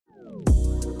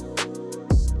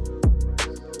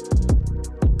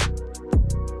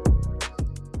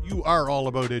you are all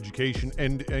about education,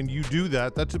 and you do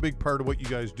that. That's a big part of what you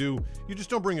guys do. You just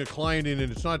don't bring a client in,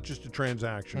 and it's not just a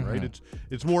transaction, right?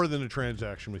 It's more than a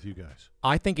transaction with you guys.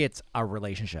 I think it's a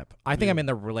relationship. I think I'm in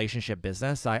the relationship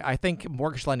business. I think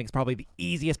mortgage lending is probably the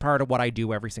easiest part of what I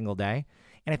do every single day.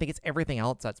 And I think it's everything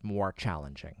else that's more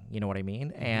challenging. You know what I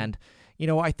mean? And, you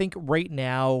know, I think right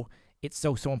now it's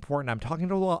so important. I'm talking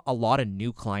to a lot of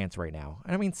new clients right now.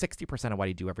 And I mean, 60% of what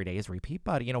I do every day is repeat,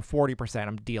 but, you know, 40%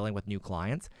 I'm dealing with new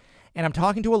clients. And I'm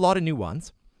talking to a lot of new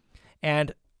ones.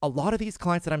 And a lot of these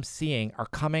clients that I'm seeing are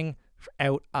coming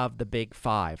out of the big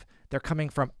five. They're coming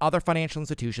from other financial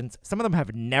institutions. Some of them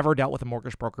have never dealt with a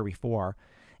mortgage broker before.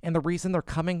 And the reason they're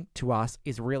coming to us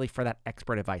is really for that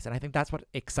expert advice. And I think that's what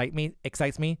excites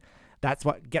me. That's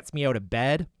what gets me out of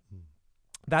bed.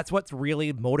 That's what's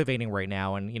really motivating right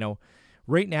now. And, you know,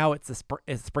 right now it's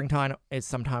springtime is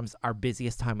sometimes our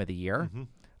busiest time of the year.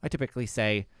 I typically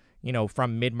say, you know,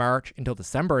 from mid-March until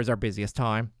December is our busiest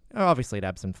time. Obviously it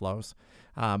ebbs and flows.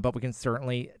 But we can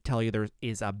certainly tell you there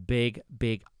is a big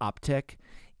uptick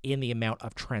in the amount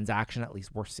of transaction, at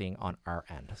least we're seeing on our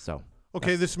end. So.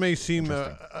 Okay, this may seem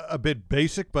a bit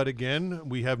basic, but again,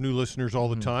 we have new listeners all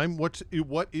the time. What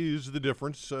is the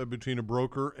difference between a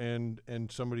broker and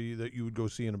somebody that you would go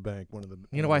see in a bank?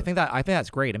 I think that's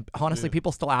great. And honestly,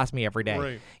 people still ask me every day.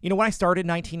 Right. You know, when I started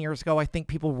 19 years ago, I think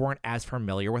people weren't as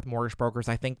familiar with mortgage brokers.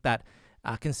 I think that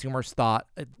consumers thought,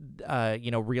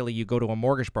 really you go to a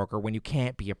mortgage broker when you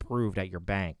can't be approved at your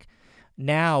bank.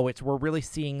 Now we're really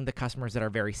seeing the customers that are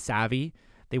very savvy.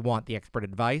 They want the expert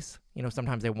advice. You know,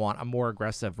 sometimes they want a more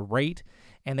aggressive rate,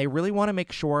 and they really want to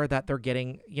make sure that they're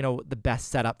getting, you know, the best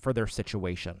setup for their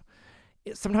situation.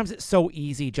 Sometimes it's so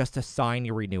easy just to sign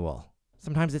your renewal.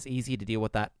 Sometimes it's easy to deal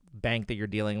with that bank that you're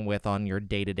dealing with on your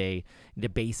day-to-day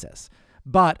basis.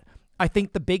 But I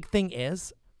think the big thing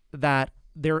is that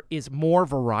there is more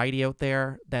variety out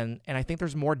there and I think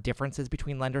there's more differences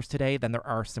between lenders today than there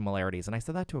are similarities. And I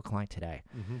said that to a client today.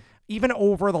 Even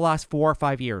over the last 4 or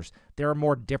 5 years, there are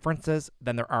more differences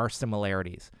than there are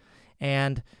similarities.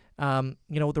 And,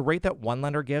 the rate that one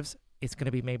lender gives is going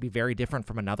to be maybe very different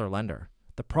from another lender.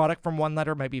 The product from one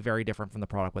lender might be very different from the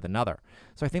product with another.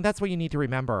 So I think that's what you need to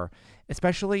remember,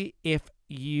 especially if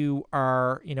you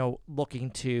are,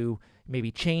 looking to maybe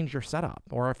change your setup,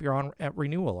 or if you're on at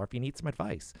renewal, or if you need some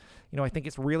advice. I think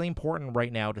it's really important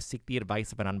right now to seek the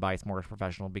advice of an unbiased mortgage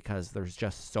professional because there's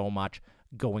just so much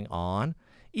going on.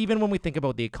 Even when we think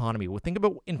about the economy, we think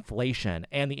about inflation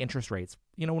and the interest rates.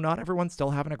 Not everyone's still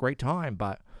having a great time,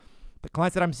 but the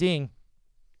clients that I'm seeing,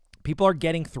 people are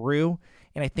getting through.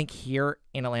 And I think here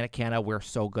in Atlantic Canada, we're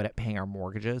so good at paying our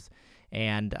mortgages.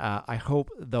 And I hope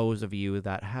those of you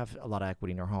that have a lot of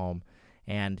equity in your home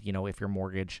and, if your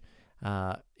mortgage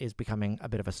is becoming a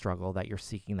bit of a struggle, that you're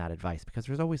seeking that advice, because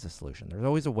there's always a solution. There's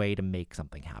always a way to make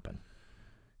something happen.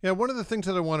 Yeah, one of the things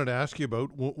that I wanted to ask you about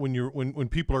when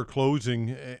people are closing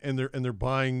and they're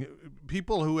buying,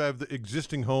 people who have the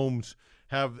existing homes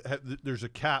there's a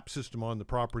cap system on the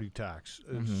property tax,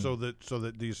 so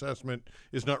that the assessment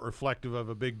is not reflective of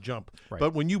a big jump. Right.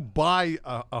 But when you buy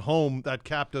a home, that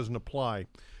cap doesn't apply.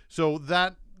 So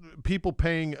that people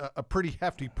paying a pretty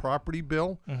hefty property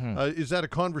bill, is that a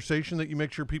conversation that you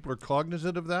make sure people are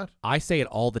cognizant of that? I say it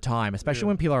all the time, especially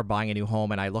when people are buying a new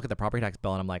home, and I look at the property tax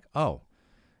bill and I'm like, oh,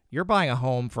 you're buying a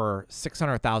home for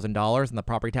 $600,000 and the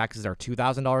property taxes are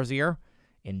 $2,000 a year.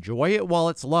 Enjoy it while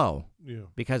it's low,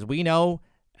 because we know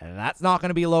that's not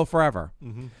going to be low forever.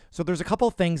 So there's a couple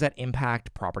of things that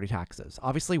impact property taxes.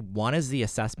 Obviously, one is the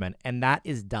assessment, and that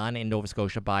is done in Nova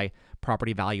Scotia by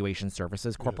Property Valuation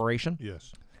Services Corporation.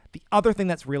 Yes. The other thing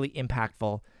that's really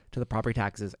impactful to the property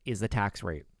taxes is the tax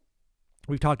rate.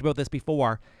 We've talked about this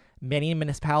before. Many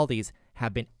municipalities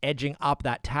have been edging up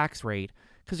that tax rate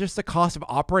because just the cost of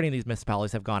operating these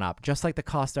municipalities have gone up, just like the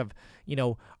cost of,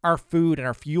 our food and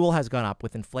our fuel has gone up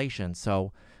with inflation.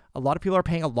 So a lot of people are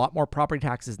paying a lot more property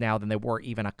taxes now than they were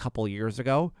even a couple years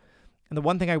ago. And the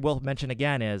one thing I will mention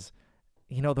again is,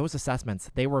 those assessments,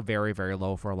 they were very, very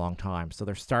low for a long time. So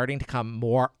they're starting to come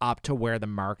more up to where the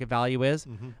market value is,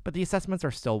 but the assessments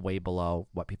are still way below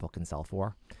what people can sell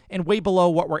for and way below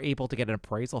what we're able to get an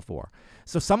appraisal for.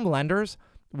 So some lenders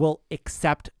will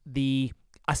accept the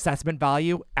assessment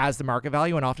value as the market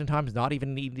value and oftentimes not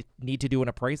even need to do an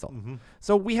appraisal.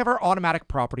 So we have our automatic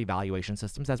property valuation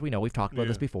systems. As we know, we've talked about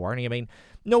this before. And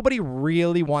nobody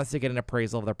really wants to get an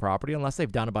appraisal of their property unless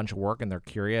they've done a bunch of work and they're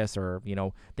curious, or,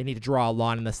 they need to draw a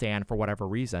line in the sand for whatever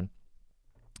reason.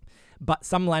 But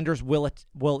some lenders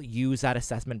will use that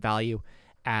assessment value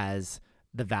as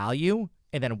the value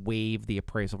and then waive the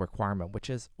appraisal requirement, which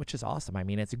is awesome.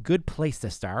 It's a good place to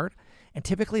start. And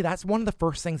typically that's one of the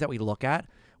first things that we look at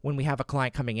when we have a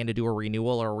client coming in to do a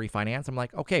renewal or a refinance, I'm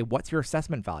like, okay, what's your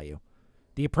assessment value?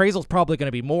 The appraisal's probably going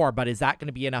to be more, but is that going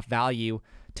to be enough value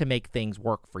to make things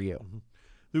work for you? Mm-hmm.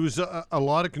 There was a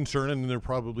lot of concern, and there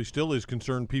probably still is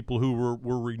concern, people who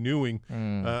were renewing,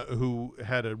 who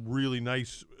had a really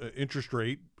nice interest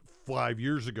rate 5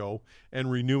 years ago and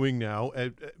renewing now.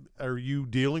 Are you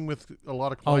dealing with a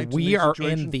lot of clients? We are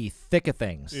situations? in the thick of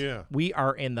things. Yeah. We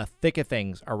are in the thick of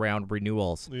things around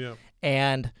renewals. Yeah.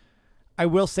 And I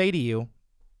will say to you,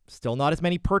 still not as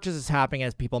many purchases happening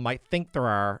as people might think there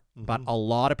are, but a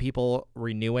lot of people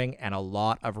renewing and a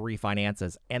lot of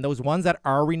refinances. And those ones that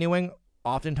are renewing,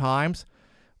 oftentimes,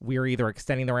 we're either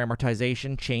extending their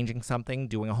amortization, changing something,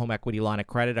 doing a home equity line of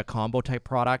credit, a combo type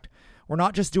product. We're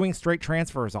not just doing straight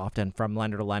transfers often from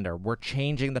lender to lender. We're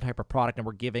changing the type of product, and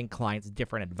we're giving clients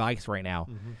different advice right now.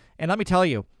 And let me tell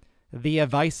you, the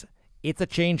advice, it's a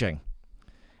changing.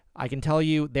 I can tell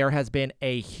you there has been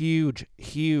a huge,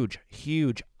 huge,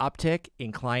 huge uptick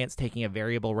in clients taking a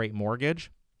variable rate mortgage.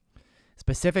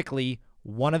 Specifically,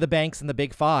 one of the banks in the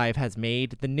Big Five has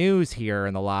made the news here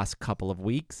in the last couple of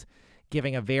weeks,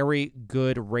 giving a very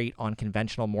good rate on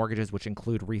conventional mortgages, which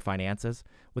include refinances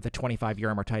with a 25-year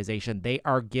amortization. They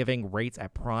are giving rates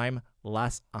at prime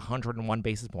less 101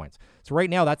 basis points. So right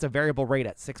now, that's a variable rate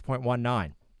at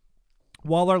 6.19.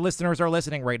 While our listeners are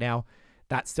listening right now,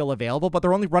 that's still available, but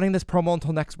they're only running this promo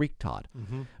until next week, Todd.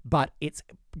 But it's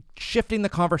shifting the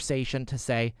conversation to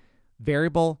say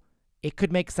variable, it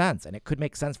could make sense, and it could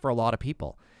make sense for a lot of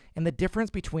people. And the difference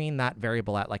between that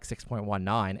variable at like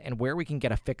 6.19 and where we can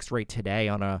get a fixed rate today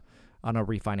on a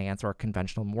refinance or a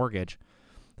conventional mortgage,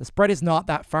 the spread is not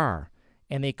that far.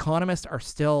 And the economists are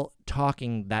still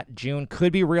talking that June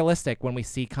could be realistic when we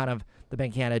see kind of the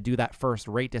Bank of Canada do that first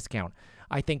rate discount.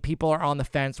 I think people are on the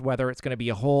fence whether it's going to be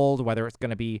a hold, whether it's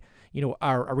going to be,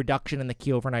 a reduction in the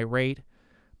key overnight rate.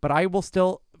 But I will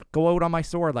still go out on my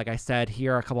sword, like I said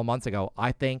here a couple months ago.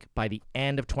 I think by the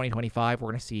end of 2025, we're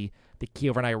going to see the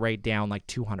key overnight rate down like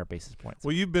 200 basis points.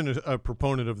 Well, you've been a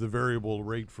proponent of the variable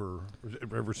rate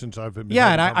ever since I've been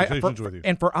having conversations with you.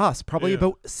 And for us, probably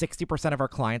about 60% of our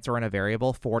clients are in a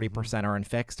variable, 40% are in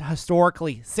fixed.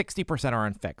 Historically, 60% are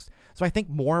in fixed. So I think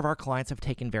more of our clients have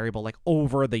taken variable like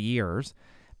over the years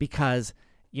because,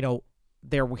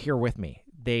 they're here with me.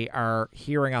 They are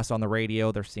hearing us on the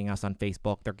radio. They're seeing us on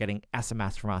Facebook. They're getting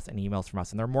SMS from us and emails from us,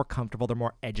 and they're more comfortable. They're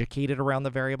more educated around the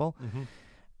variable.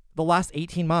 The last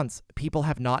 18 months, people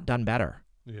have not done better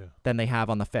than they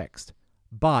have on the fixed.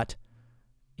 But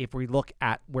if we look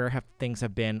at where things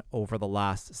have been over the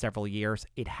last several years,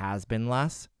 it has been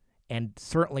less. And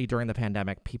certainly during the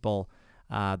pandemic, people,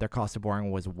 their cost of borrowing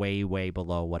was way, way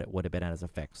below what it would have been as a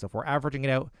fix. So if we're averaging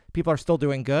it out, people are still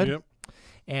doing good.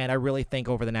 And I really think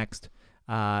over the next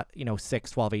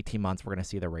 6, 12, 18 months, we're going to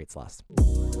see the rates less.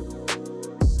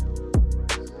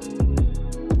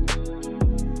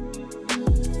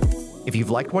 If you've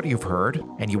liked what you've heard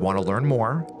and you want to learn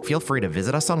more, feel free to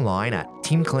visit us online at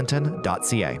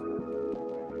teamclinton.ca.